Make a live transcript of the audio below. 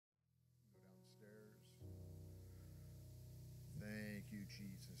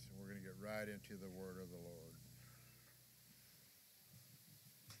Jesus. And we're going to get right into the word of the Lord.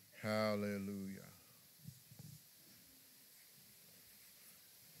 Hallelujah.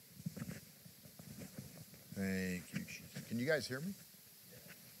 Thank you, Jesus. Can you guys hear me?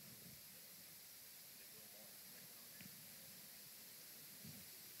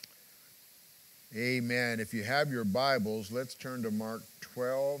 Amen. If you have your Bibles, let's turn to Mark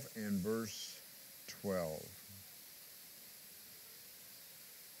 12 and verse 12.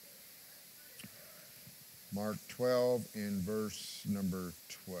 Mark 12 and verse number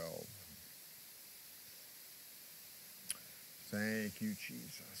 12. Thank you,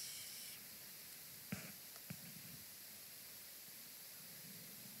 Jesus.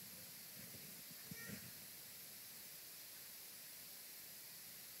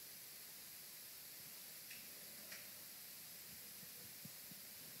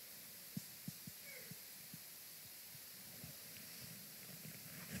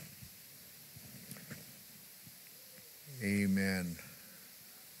 Amen.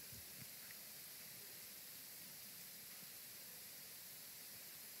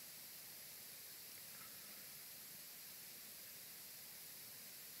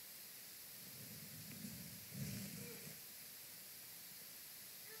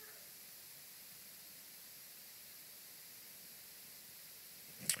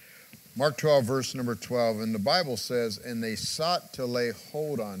 Mark 12, verse number 12, and the Bible says, "And they sought to lay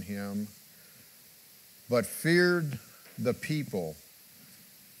hold on him, but feared the people,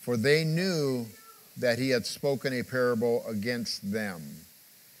 for they knew that he had spoken a parable against them.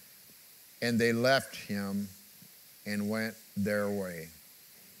 And they left him and went their way."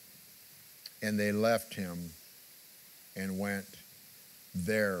 And they left him and went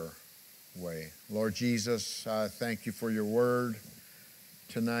their way. Lord Jesus, I thank you for your word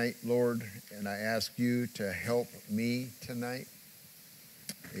tonight, Lord, and I ask you to help me tonight.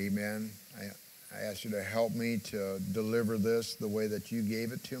 Amen. I ask you to help me to deliver this the way that you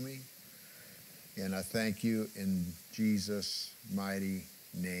gave it to me. And I thank you in Jesus' mighty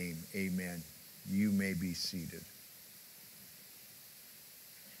name. Amen. You may be seated.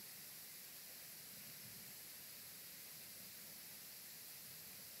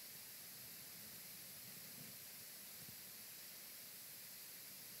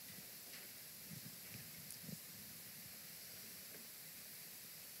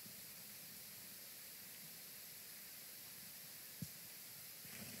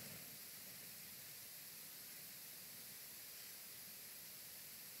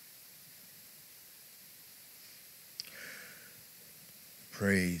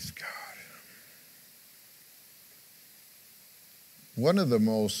 Praise God. One of the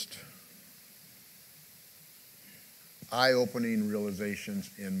most eye-opening realizations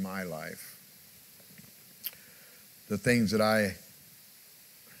in my life, the things that I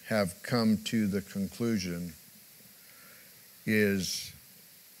have come to the conclusion, is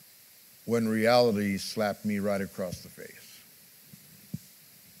when reality slapped me right across the face.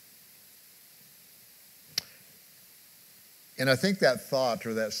 And I think that thought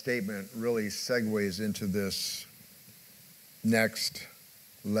or that statement really segues into this next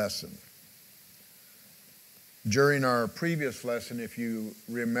lesson. During our previous lesson, if you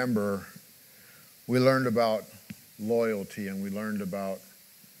remember, we learned about loyalty and we learned about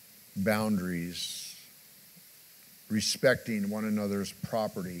boundaries, respecting one another's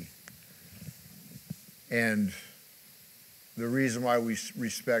property. And the reason why we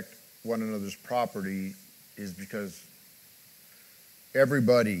respect one another's property is because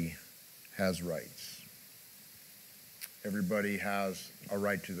everybody has rights. Everybody has a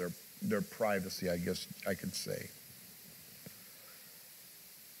right to their privacy, I guess I could say.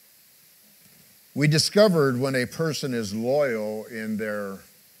 We discovered when a person is loyal in their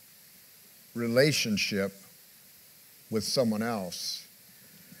relationship with someone else,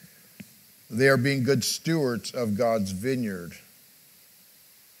 they are being good stewards of God's vineyard.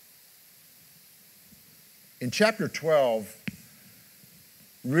 In chapter 12,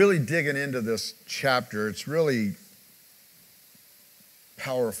 really digging into this chapter, it's really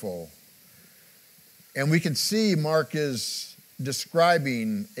powerful. And we can see Mark is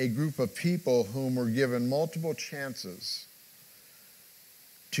describing a group of people whom were given multiple chances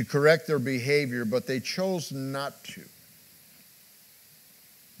to correct their behavior, but they chose not to.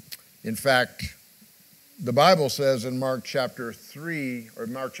 In fact, the Bible says in Mark chapter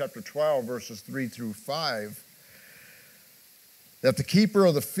 12, verses 3 through 5, that the keeper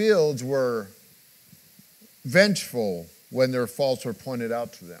of the fields were vengeful when their faults were pointed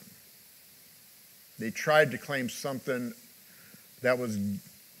out to them. They tried to claim something that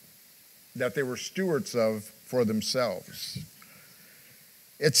they were stewards of for themselves.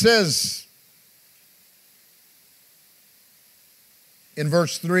 It says in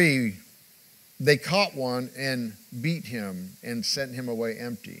verse 3, they caught one and beat him and sent him away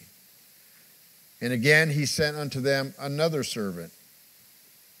empty. And again he sent unto them another servant.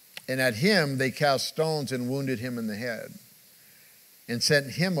 And at him they cast stones and wounded him in the head, and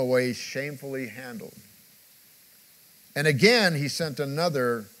sent him away shamefully handled. And again he sent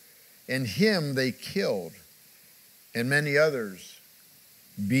another, and him they killed, and many others,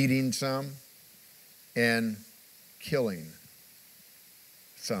 beating some and killing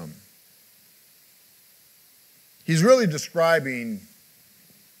some. He's really describing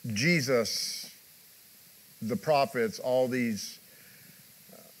Jesus, the prophets, all these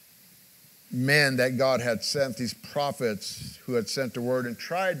men that God had sent, these prophets who had sent the word and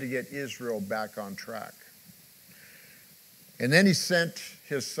tried to get Israel back on track. And then he sent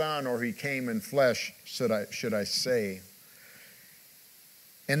his son, or he came in flesh, should I say.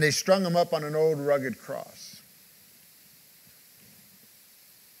 And they strung him up on an old rugged cross.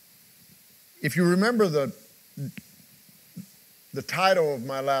 If you remember the title of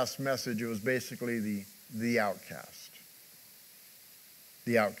my last message, it was basically the outcast.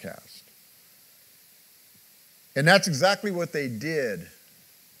 The outcast. And that's exactly what they did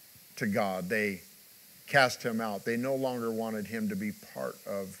to God. They cast him out. They no longer wanted him to be part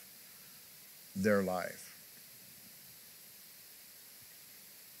of their life.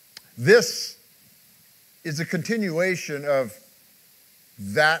 This is a continuation of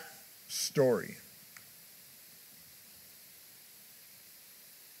that story.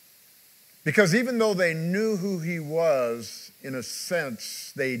 Because even though they knew who he was, in a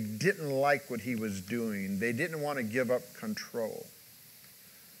sense, they didn't like what he was doing. They didn't want to give up control.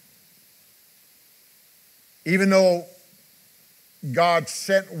 Even though God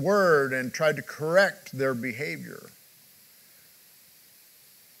sent word and tried to correct their behavior,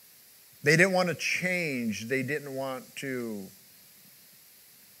 they didn't want to change. They didn't want to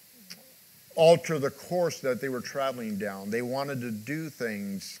alter the course that they were traveling down. They wanted to do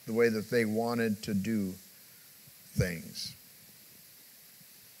things the way that they wanted to do things.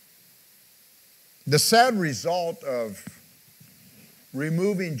 The sad result of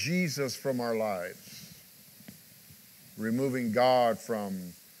removing Jesus from our lives, removing God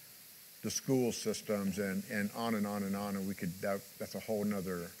from the school systems, and on and on and on, and that's a whole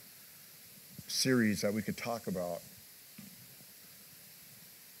nother series that we could talk about.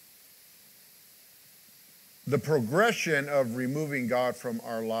 The progression of removing God from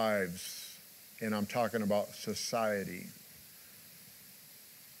our lives, and I'm talking about society,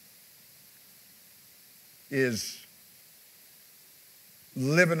 is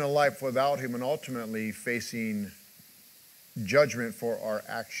living a life without him and ultimately facing judgment for our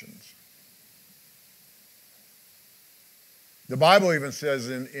actions. The Bible even says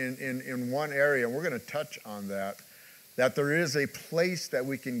in one area, and we're going to touch on that there is a place that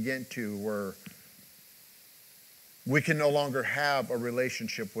we can get to where we can no longer have a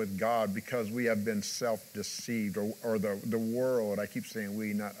relationship with God because we have been self-deceived, or the world, I keep saying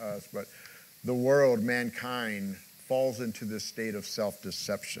we, not us, but the world, mankind, falls into this state of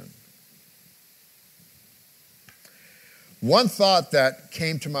self-deception. One thought that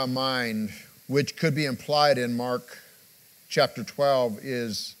came to my mind, which could be implied in Mark chapter 12,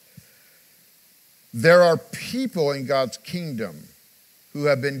 is there are people in God's kingdom who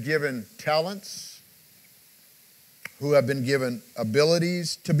have been given talents, who have been given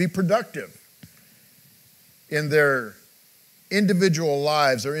abilities to be productive in their individual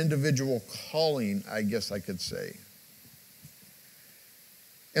lives, or individual calling, I guess I could say.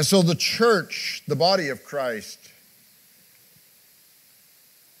 And so the church, the body of Christ,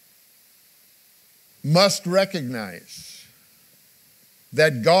 must recognize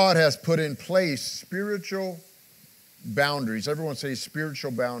that God has put in place spiritual boundaries. Everyone say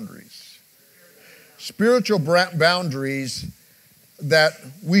spiritual boundaries. Spiritual boundaries that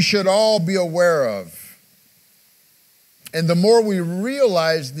we should all be aware of. And the more we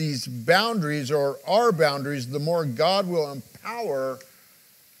realize these boundaries, or our boundaries, the more God will empower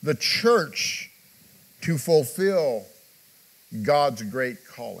the church to fulfill God's great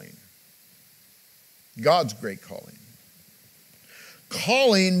calling. God's great calling.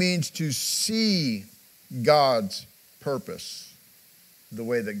 Calling means to see God's purpose the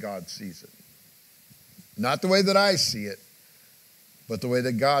way that God sees it. Not the way that I see it, but the way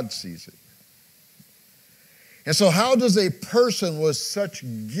that God sees it. And so how does a person with such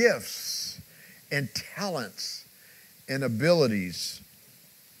gifts and talents and abilities,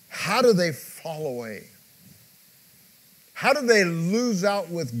 how do they fall away? How do they lose out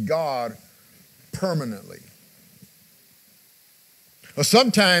with God permanently? Well,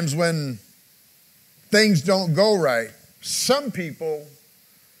 sometimes when things don't go right, some people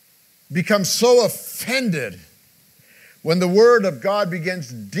become so offended when the Word of God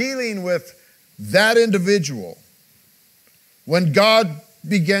begins dealing with that individual, when God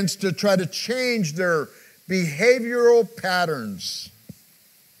begins to try to change their behavioral patterns,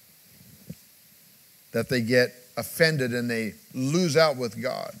 that they get offended and they lose out with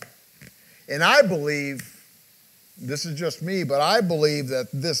God. And I believe, this is just me, but I believe that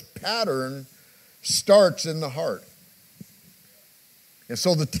this pattern starts in the heart. And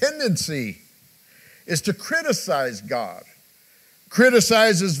so the tendency is to criticize God,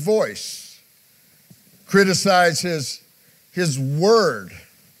 criticize His voice, criticize His word.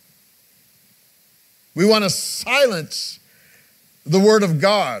 We want to silence the Word of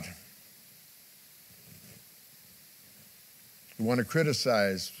God. We want to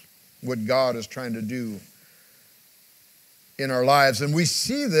criticize what God is trying to do in our lives. And we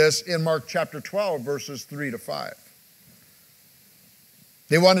see this in Mark chapter 12, verses 3 to 5.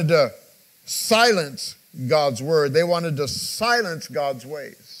 They wanted to silence God's word. They wanted to silence God's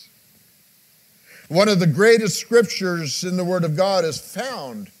ways. One of the greatest scriptures in the Word of God is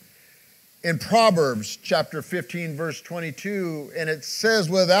found in Proverbs chapter 15, verse 22, and it says,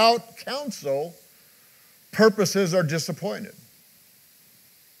 without counsel, purposes are disappointed.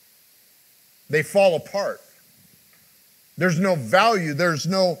 They fall apart. There's no value. There's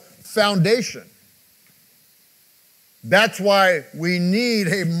no foundation. That's why we need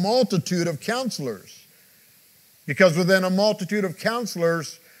a multitude of counselors. Because within a multitude of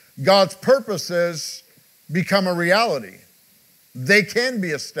counselors, God's purposes become a reality. They can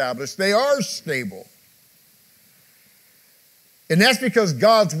be established. They are stable. And that's because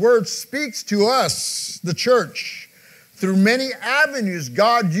God's word speaks to us, the church, through many avenues.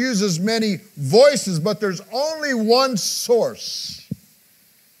 God uses many voices, but there's only one source,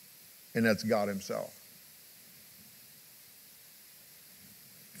 and that's God Himself.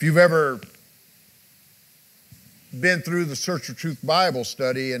 If you've ever been through the Search for Truth Bible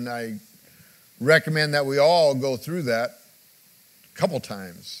study, and I recommend that we all go through that a couple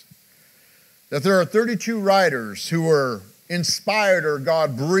times, that there are 32 writers who were inspired or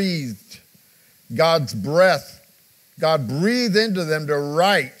God breathed, God's breath, God breathed into them to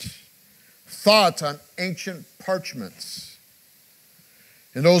write thoughts on ancient parchments.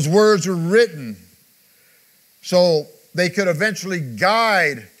 And those words were written so they could eventually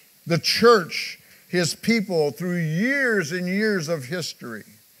guide the church, His people, through years and years of history.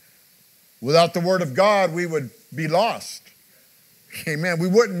 Without the Word of God, we would be lost. Amen. We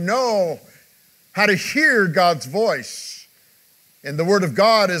wouldn't know how to hear God's voice. And the Word of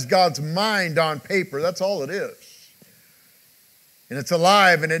God is God's mind on paper. That's all it is. And it's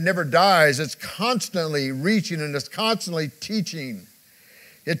alive and it never dies. It's constantly reaching and it's constantly teaching.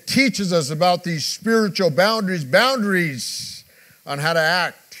 It teaches us about these spiritual boundaries on how to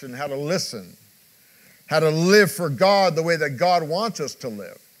act and how to listen, how to live for God the way that God wants us to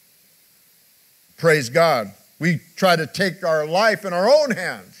live. Praise God. We try to take our life in our own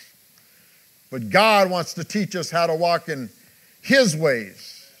hands, but God wants to teach us how to walk in His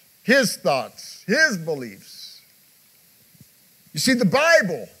ways, His thoughts, His beliefs. You see, the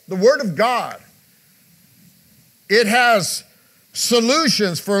Bible, the Word of God, it has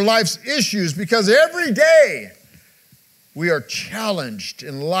solutions for life's issues because every day we are challenged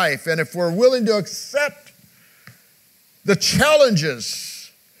in life. And if we're willing to accept the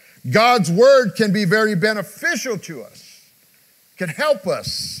challenges, God's Word can be very beneficial to us, can help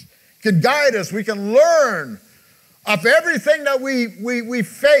us, can guide us. We can learn of everything that we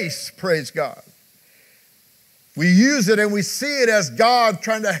face, praise God. We use it and we see it as God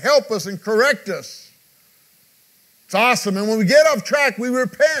trying to help us and correct us. It's awesome. And when we get off track, we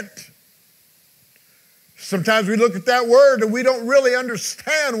repent. Sometimes we look at that word and we don't really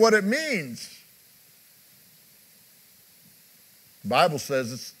understand what it means. The Bible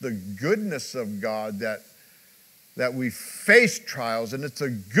says it's the goodness of God that we face trials, and it's the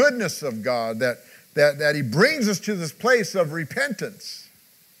goodness of God that He brings us to this place of repentance.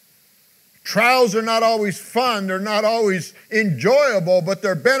 Trials are not always fun, they're not always enjoyable, but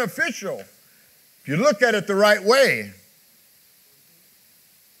they're beneficial if you look at it the right way.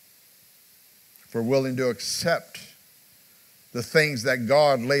 If we're willing to accept the things that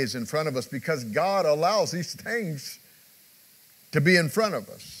God lays in front of us, because God allows these things to be in front of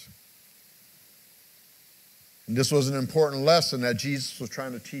us. And this was an important lesson that Jesus was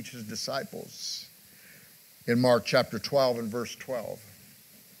trying to teach His disciples in Mark chapter 12 and verse 12.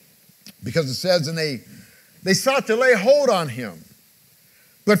 Because it says, and they sought to lay hold on Him,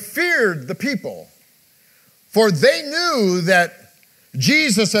 but feared the people, for they knew that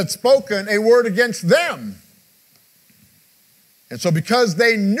Jesus had spoken a word against them. And so because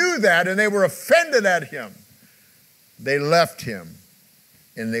they knew that and they were offended at him, they left him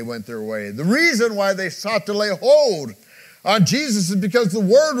and they went their way. The reason why they sought to lay hold on Jesus is because the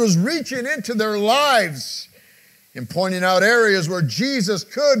word was reaching into their lives and pointing out areas where Jesus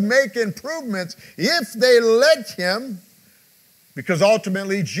could make improvements if they let him, because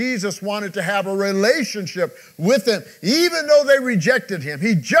ultimately Jesus wanted to have a relationship with them. Even though they rejected him,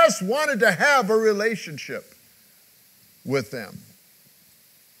 he just wanted to have a relationship with them.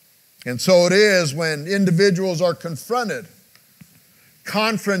 And so it is when individuals are confronted.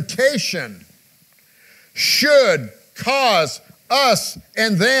 Confrontation should cause us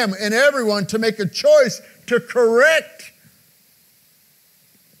and them and everyone to make a choice to correct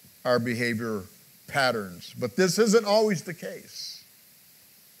our behavior patterns. But this isn't always the case.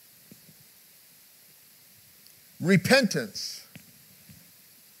 Repentance.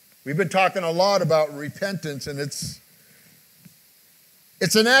 We've been talking a lot about repentance, and it's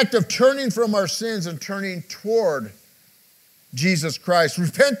an act of turning from our sins and turning toward Jesus Christ.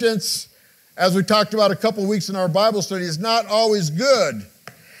 Repentance, as we talked about a couple weeks in our Bible study, is not always good.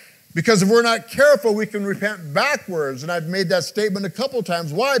 Because if we're not careful, we can repent backwards. And I've made that statement a couple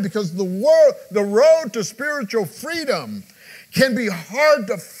times. Why? Because the road to spiritual freedom can be hard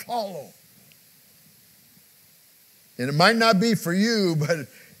to follow. And it might not be for you, but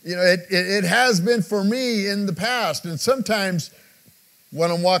it has been for me in the past. And sometimes when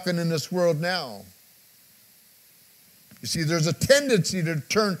I'm walking in this world now. You see, there's a tendency to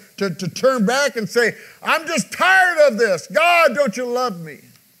turn back and say, I'm just tired of this. God, don't you love me?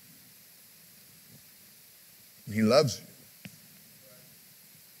 And he loves you.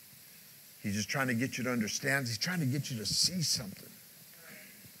 He's just trying to get you to understand. He's trying to get you to see something.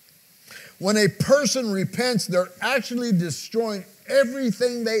 When a person repents, they're actually destroying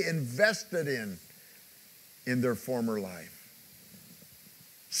everything they invested in their former life.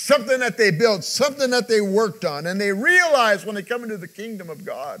 Something that they built, something that they worked on, and they realize when they come into the kingdom of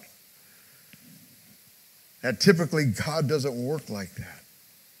God that typically God doesn't work like that.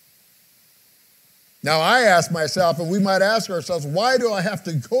 Now I ask myself, and we might ask ourselves, why do I have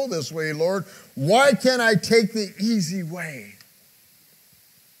to go this way, Lord? Why can't I take the easy way?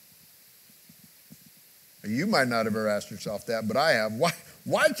 You might not have ever asked yourself that, but I have.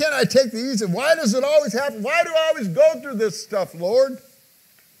 Why can't I take the easy? Why does it always happen? Why do I always go through this stuff, Lord?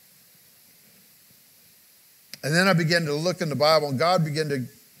 And then I began to look in the Bible, and God began to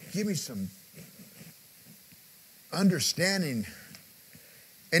give me some understanding.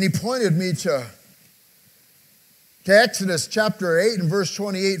 And he pointed me to Exodus chapter 8 and verse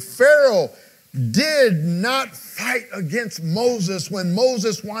 28. Pharaoh did not fight against Moses when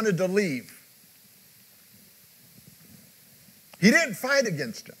Moses wanted to leave. He didn't fight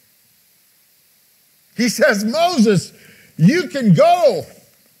against him. He says, Moses, you can go.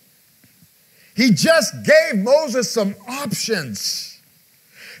 He just gave Moses some options.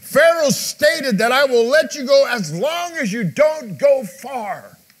 Pharaoh stated that I will let you go as long as you don't go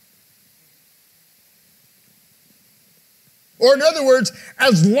far. Or in other words,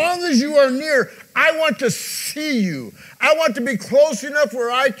 as long as you are near, I want to see you. I want to be close enough where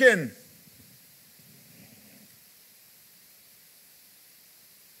I can.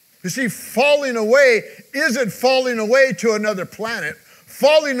 You see, falling away isn't falling away to another planet.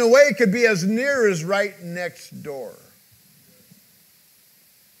 Falling away could be as near as right next door.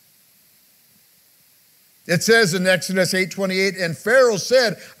 It says in Exodus 8:28, and Pharaoh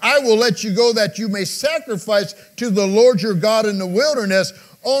said, I will let you go that you may sacrifice to the Lord your God in the wilderness.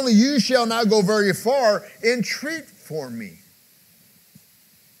 Only you shall not go very far. Entreat for me.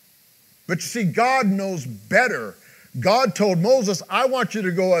 But you see, God knows better. God told Moses, I want you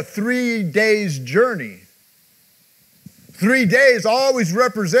to go a 3 days journey. 3 days always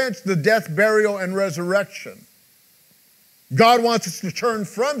represents the death, burial, and resurrection. God wants us to turn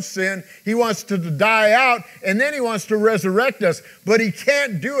from sin. He wants to die out, and then he wants to resurrect us. But he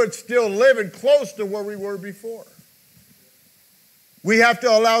can't do it still living close to where we were before. We have to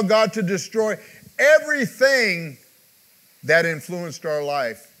allow God to destroy everything that influenced our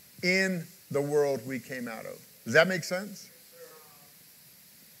life in the world we came out of. Does that make sense?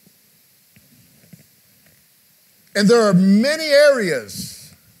 And there are many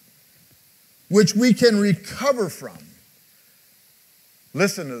areas which we can recover from.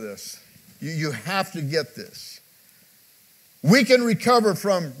 Listen to this. You have to get this. We can recover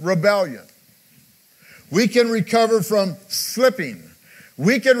from rebellion. We can recover from slipping.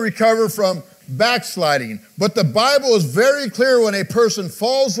 We can recover from backsliding. But the Bible is very clear when a person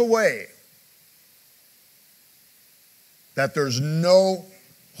falls away. that there's no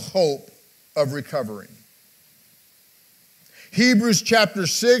hope of recovering. Hebrews chapter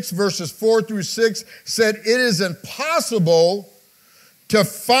 6, verses 4 through 6 said it is impossible to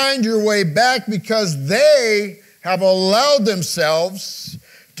find your way back because they have allowed themselves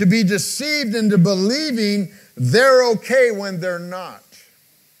to be deceived into believing they're okay when they're not.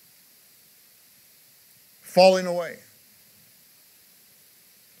 Falling away.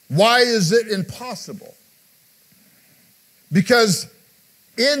 Why is it impossible? Because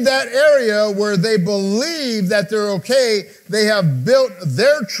in that area where they believe that they're okay, they have built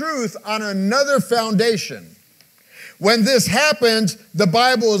their truth on another foundation. When this happens, the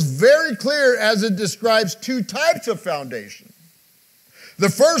Bible is very clear as it describes two types of foundation. The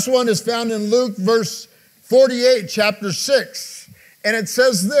first one is found in Luke verse 48, chapter 6. And it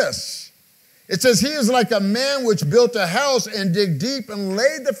says this. It says, he is like a man which built a house and digged deep and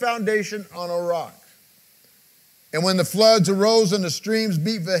laid the foundation on a rock. And when the floods arose and the streams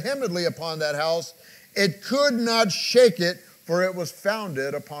beat vehemently upon that house, it could not shake it, for it was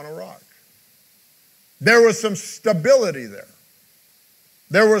founded upon a rock. There was some stability there.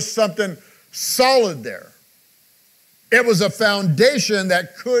 There was something solid there. It was a foundation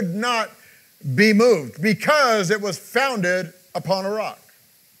that could not be moved because it was founded upon a rock.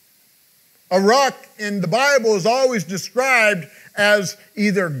 A rock in the Bible is always described as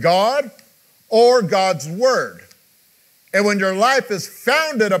either God or God's Word. And when your life is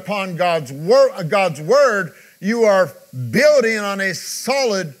founded upon God's word, you are building on a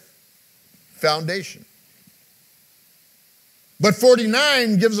solid foundation. But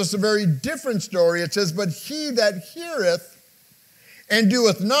 49 gives us a very different story. It says, but he that heareth and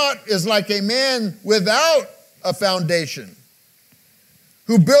doeth not is like a man without a foundation,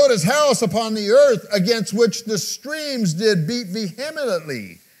 who built his house upon the earth, against which the streams did beat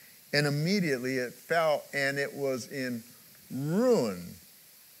vehemently. And immediately it fell, and it was in ruin.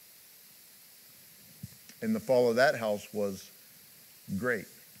 And the fall of that house was great.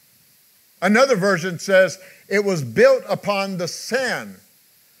 Another version says it was built upon the sand.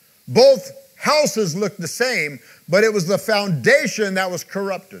 Both houses looked the same, but it was the foundation that was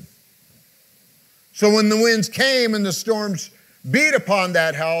corrupted. So when the winds came and the storms beat upon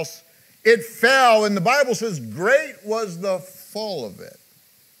that house, it fell, and the Bible says great was the fall of it.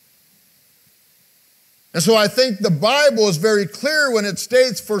 And so I think the Bible is very clear when it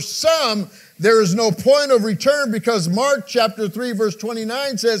states, for some, there is no point of return, because Mark chapter 3, verse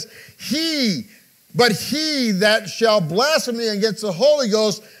 29 says, but he that shall blaspheme against the Holy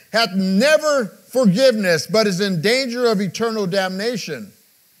Ghost hath never forgiveness, but is in danger of eternal damnation.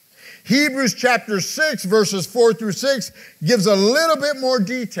 Hebrews chapter 6, verses 4 through 6 gives a little bit more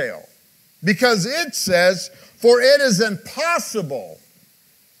detail, because it says, for it is impossible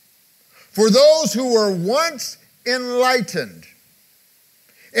for those who were once enlightened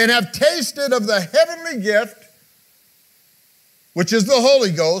and have tasted of the heavenly gift, which is the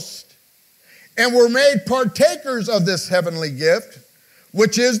Holy Ghost, and were made partakers of this heavenly gift,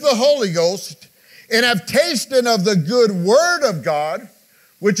 which is the Holy Ghost, and have tasted of the good word of God,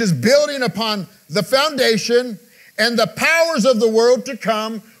 which is building upon the foundation, and the powers of the world to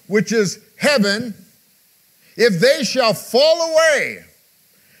come, which is heaven, if they shall fall away,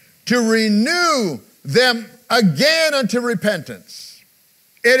 to renew them again unto repentance.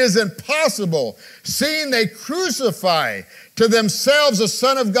 It is impossible, seeing they crucify to themselves the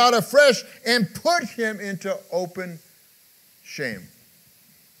Son of God afresh and put him into open shame.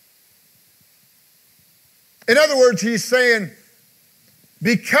 In other words, he's saying,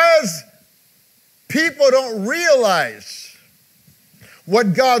 because people don't realize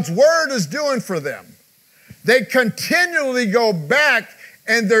what God's word is doing for them, they continually go back,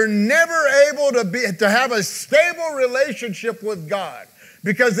 and they're never able to have a stable relationship with God,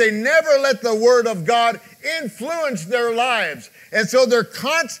 because they never let the word of God influence their lives. And so they're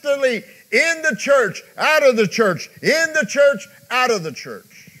constantly in the church, out of the church, in the church, out of the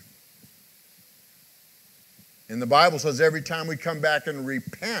church. And the Bible says every time we come back and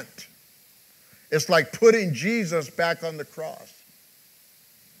repent, it's like putting Jesus back on the cross.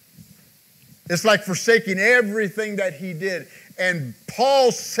 It's like forsaking everything that he did. And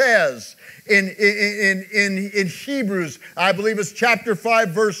Paul says in Hebrews, I believe it's chapter 5,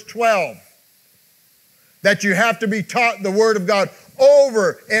 verse 12, that you have to be taught the word of God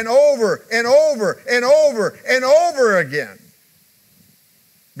over and over and over and over and over again,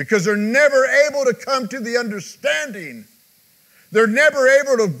 because they're never able to come to the understanding They're never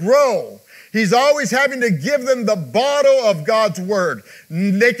able to grow. He's always having to give them the bottle of God's word.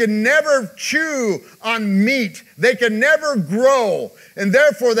 They can never chew on meat. They can never grow. And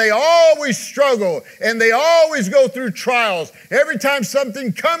therefore, they always struggle and they always go through trials. Every time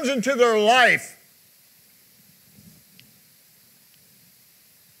something comes into their life,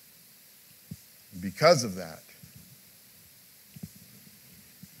 because of that,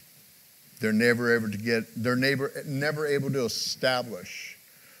 they're never able to establish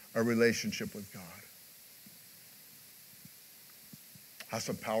a relationship with God. That's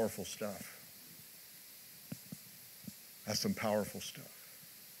some powerful stuff. That's some powerful stuff.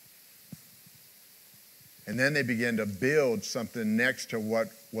 And then they begin to build something next to what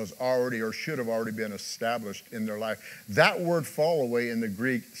was already or should have already been established in their life. That word fall away in the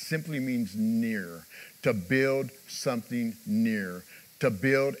Greek simply means near, to build something near, to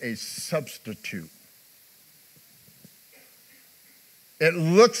build a substitute. It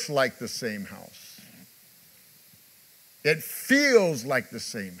looks like the same house. It feels like the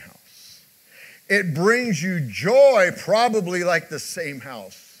same house. It brings you joy probably like the same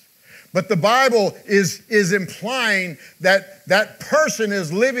house. But the Bible is implying that that person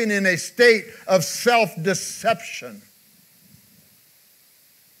is living in a state of self-deception.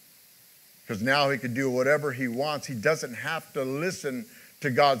 Because now he can do whatever he wants. He doesn't have to listen to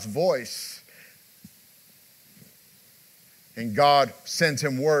God's voice. And God sends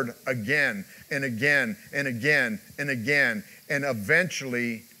him word again and again and again and again. And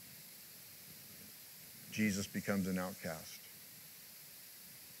eventually, Jesus becomes an outcast.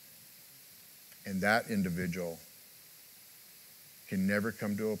 And that individual can never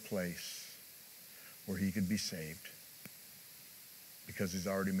come to a place where he could be saved because he's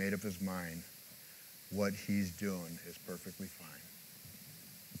already made up his mind what he's doing is perfectly fine.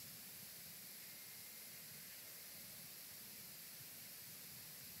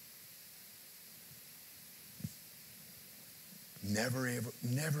 Never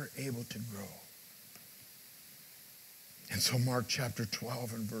able to grow. And so Mark chapter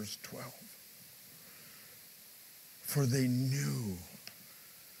 12 and verse 12. For they knew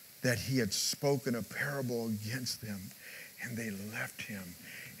that he had spoken a parable against them, and they left him,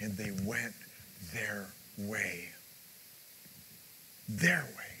 and they went their way. Their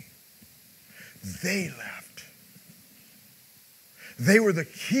way. They left. They were the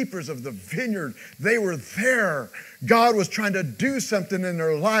keepers of the vineyard. They were there. God was trying to do something in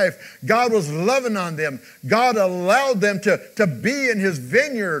their life. God was loving on them. God allowed them to be in his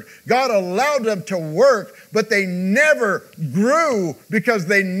vineyard. God allowed them to work, but they never grew because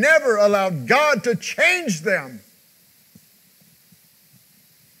they never allowed God to change them.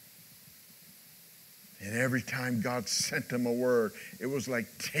 And every time God sent them a word, it was like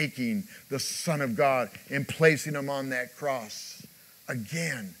taking the Son of God and placing him on that cross.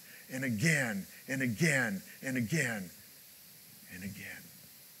 Again and again and again and again and again.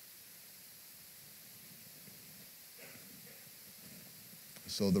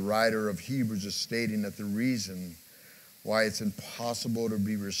 So the writer of Hebrews is stating that the reason why it's impossible to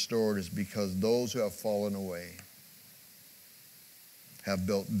be restored is because those who have fallen away have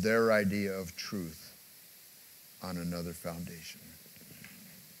built their idea of truth on another foundation.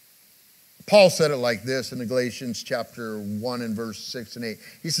 Paul said it like this in Galatians chapter 1 and verse 6 and 8.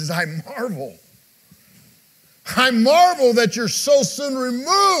 He says, I marvel that you're so soon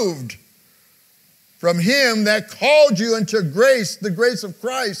removed from him that called you into grace, the grace of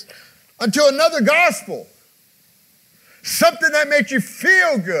Christ, unto another gospel. Something that makes you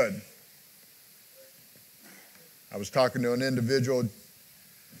feel good. I was talking to an individual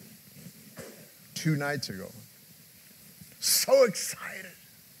 2 nights ago. So excited.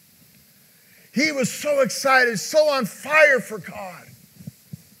 He was so excited, so on fire for God,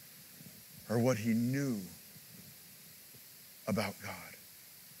 or what he knew about God.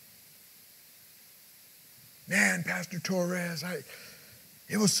 Man, Pastor Torres,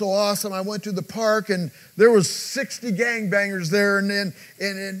 it was so awesome. I went to the park and there was 60 gangbangers there, and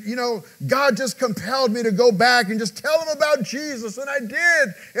you know, God just compelled me to go back and just tell them about Jesus, and I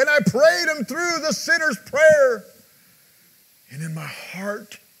did, and I prayed them through the sinner's prayer. And in my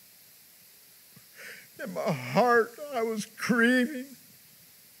heart, I was grieving.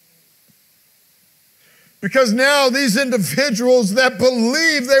 Because now these individuals that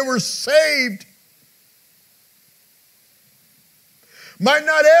believed they were saved might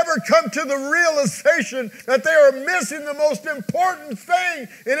not ever come to the realization that they are missing the most important thing,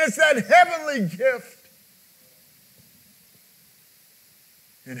 and it's that heavenly gift.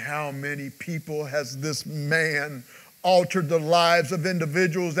 And how many people has this man altered the lives of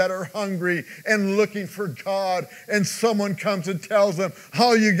individuals that are hungry and looking for God, and someone comes and tells them,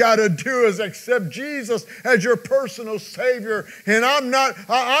 all you got to do is accept Jesus as your personal Savior. And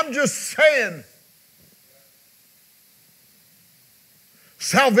I'm just saying,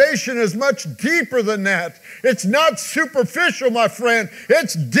 salvation is much deeper than that. It's not superficial, my friend.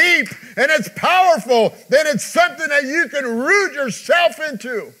 It's deep and it's powerful, and it's something that you can root yourself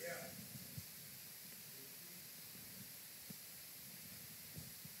into.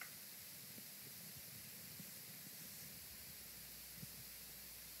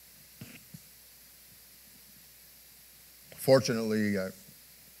 Fortunately,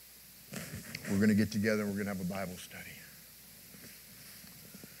 we're going to get together and we're going to have a Bible study.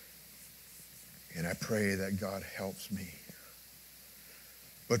 And I pray that God helps me.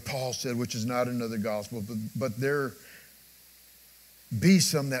 But Paul said, which is not another gospel, but there be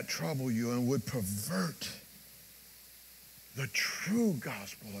some that trouble you and would pervert the true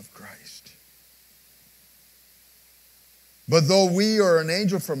gospel of Christ. But though we or an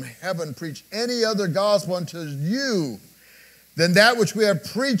angel from heaven preach any other gospel unto you than that which we have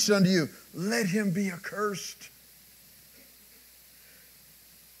preached unto you, let him be accursed.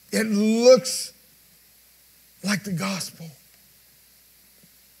 It looks like the gospel.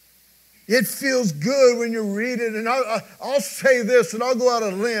 It feels good when you read it. And I'll say this, and I'll go out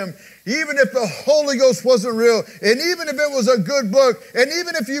on a limb. Even if the Holy Ghost wasn't real, and even if it was a good book, and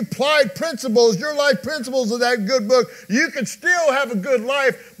even if you applied principles, your life principles of that good book, you could still have a good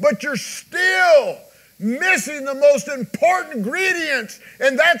life, but you're still missing the most important ingredients,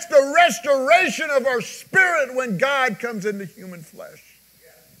 and that's the restoration of our spirit when God comes into human flesh.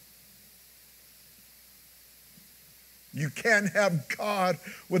 You can't have God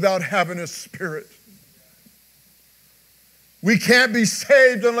without having His Spirit. We can't be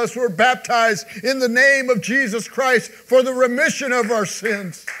saved unless we're baptized in the name of Jesus Christ for the remission of our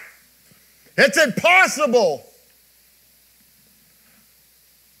sins. It's impossible.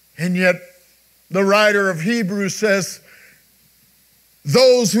 And yet, the writer of Hebrews says,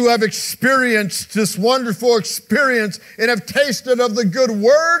 those who have experienced this wonderful experience and have tasted of the good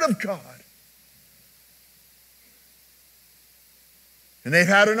word of God, and they've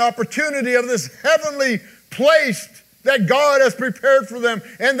had an opportunity of this heavenly place that God has prepared for them,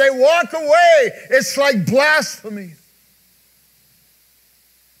 and they walk away, it's like blasphemy.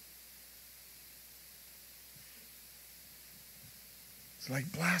 It's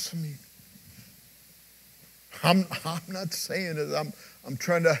like blasphemy. I'm not saying it. I'm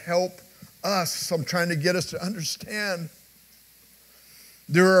trying to help us. I'm trying to get us to understand.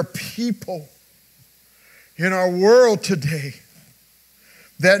 There are people in our world today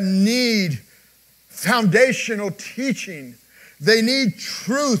that need foundational teaching. They need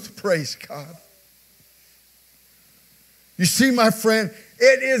truth, praise God. You see, my friend,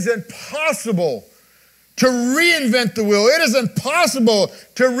 it is impossible to reinvent the wheel. It is impossible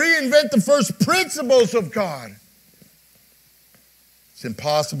to reinvent the first principles of God. It's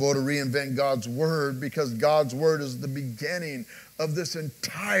impossible to reinvent God's word because God's word is the beginning of this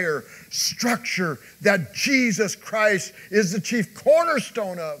entire structure that Jesus Christ is the chief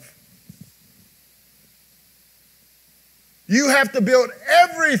cornerstone of. You have to build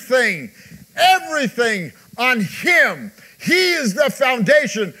everything on Him. He is the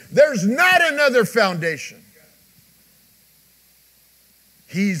foundation. There's not another foundation.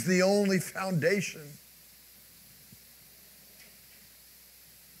 He's the only foundation.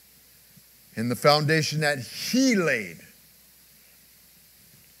 And the foundation that He laid,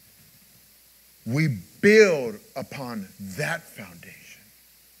 we build upon that foundation.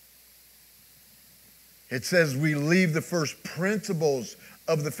 It says we leave the first principles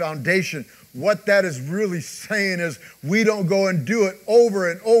of the foundation. What that is really saying is we don't go and do it over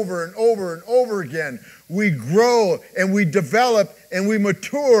and over and over and over again. We grow and we develop and we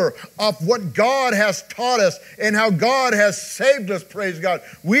mature off what God has taught us and how God has saved us, praise God.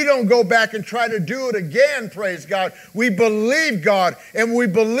 We don't go back and try to do it again, praise God. We believe God and we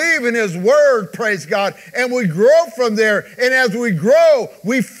believe in His word, praise God, and we grow from there. And as we grow,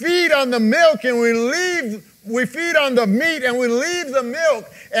 we feed on the milk and we feed on the meat and we leave the milk,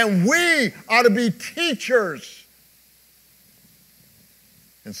 and we ought to be teachers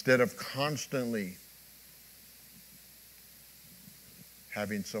instead of constantly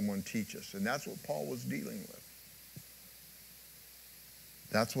having someone teach us. And that's what Paul was dealing with.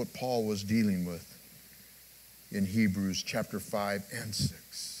 That's what Paul was dealing with in Hebrews chapter 5 and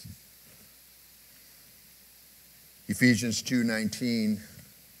 6. Ephesians 2:19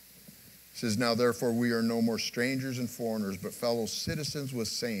 It says, now therefore we are no more strangers and foreigners, but fellow citizens with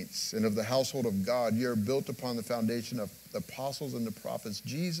saints and of the household of God. Ye are built upon the foundation of the apostles and the prophets,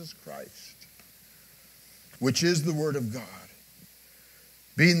 Jesus Christ, which is the word of God,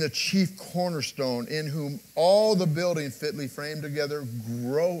 being the chief cornerstone, in whom all the building fitly framed together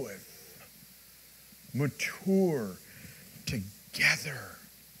groweth, mature together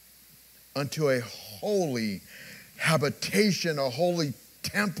unto a holy habitation, a holy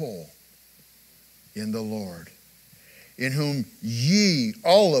temple in the Lord, in whom ye,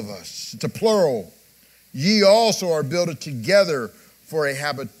 all of us, it's a plural, ye also are builded together for a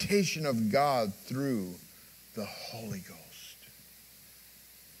habitation of God through the Holy Ghost,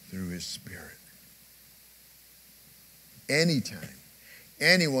 through his Spirit. Anytime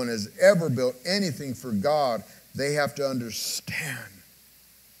anyone has ever built anything for God, they have to understand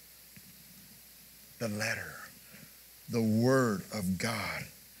the letter, the word of God,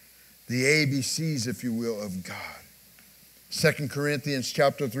 the ABCs, if you will, of God. 2 Corinthians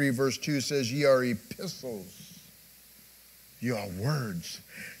chapter 3, verse 2 says, ye are epistles. You are words.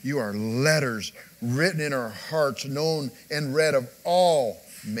 You are letters written in our hearts, known and read of all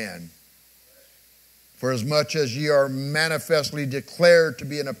men. For as much as ye are manifestly declared to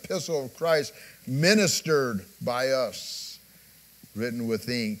be an epistle of Christ, ministered by us, written with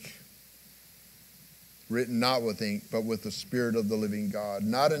ink, written not with ink, but with the Spirit of the living God,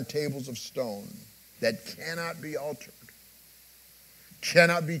 not in tables of stone that cannot be altered,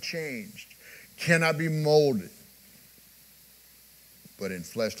 cannot be changed, cannot be molded, but in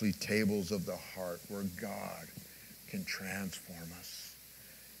fleshly tables of the heart where God can transform us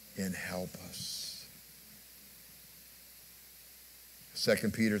and help us.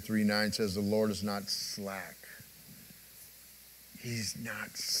 2 Peter 3:9 says, the Lord is not slack. He's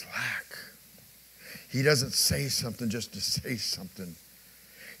not slack. He doesn't say something just to say something.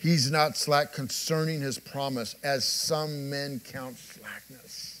 He's not slack concerning his promise, as some men count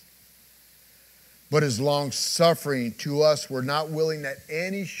slackness, but is long-suffering to us. We're not willing that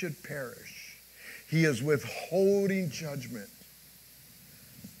any should perish. He is withholding judgment,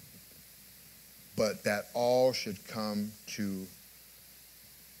 but that all should come to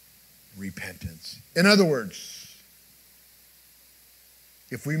repentance. In other words,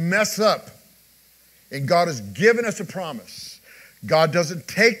 if we mess up and God has given us a promise, God doesn't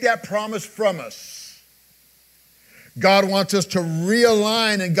take that promise from us. God wants us to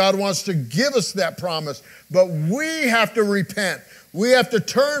realign, and God wants to give us that promise, but we have to repent. We have to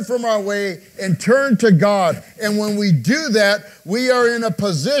turn from our way and turn to God. And when we do that, we are in a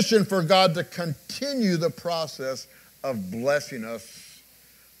position for God to continue the process of blessing us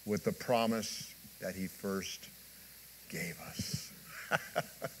with the promise that he first gave us.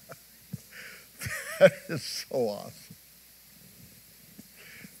 That is so awesome.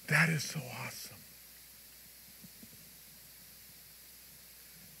 That is so awesome.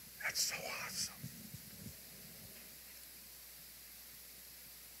 That's so awesome.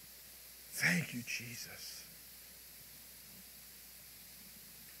 Thank you, Jesus.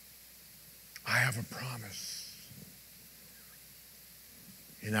 I have a promise.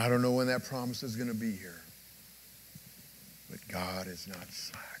 And I don't know when that promise is going to be here. But God is not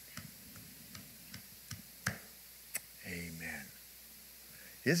slack. Amen.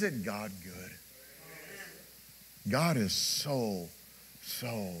 Isn't God good? God is so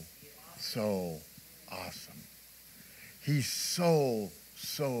awesome. He's so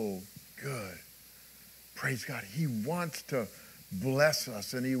good. Praise God. He wants to bless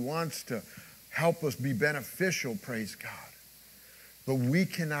us, and he wants to help us be beneficial, praise God. But we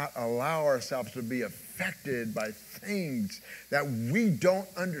cannot allow ourselves to be affected by things that we don't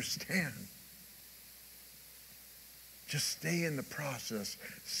understand. Just stay in the process.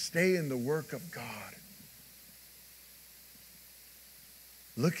 Stay in the work of God.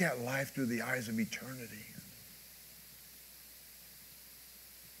 Look at life through the eyes of eternity.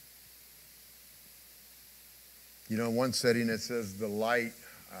 You know, in one setting it says the light,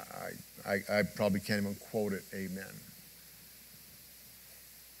 I probably can't even quote it, amen.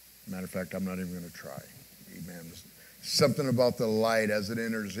 Matter of fact, I'm not even going to try. Amen. There's something about the light as it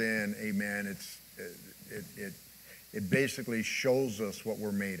enters in, amen. It basically shows us what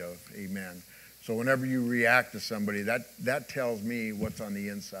we're made of, amen. So whenever you react to somebody, that tells me what's on the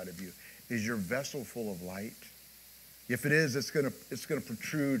inside of you. Is your vessel full of light? If it is, it's going to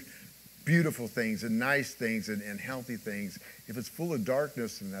protrude beautiful things and nice things and healthy things. If it's full of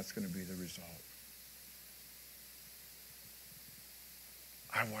darkness, then that's going to be the result.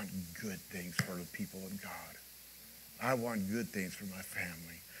 I want good things for the people of God. I want good things for my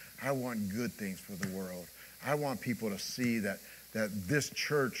family. I want good things for the world. I want people to see that that this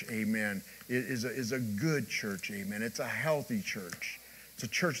church, amen, is a good church, amen. It's a healthy church. It's a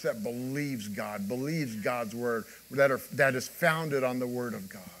church that believes God, believes God's word, that is founded on the word of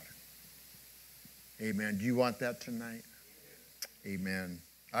God. Amen. Do you want that tonight? Amen.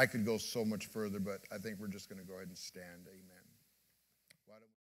 I could go so much further, but I think we're just going to go ahead and stand. Amen.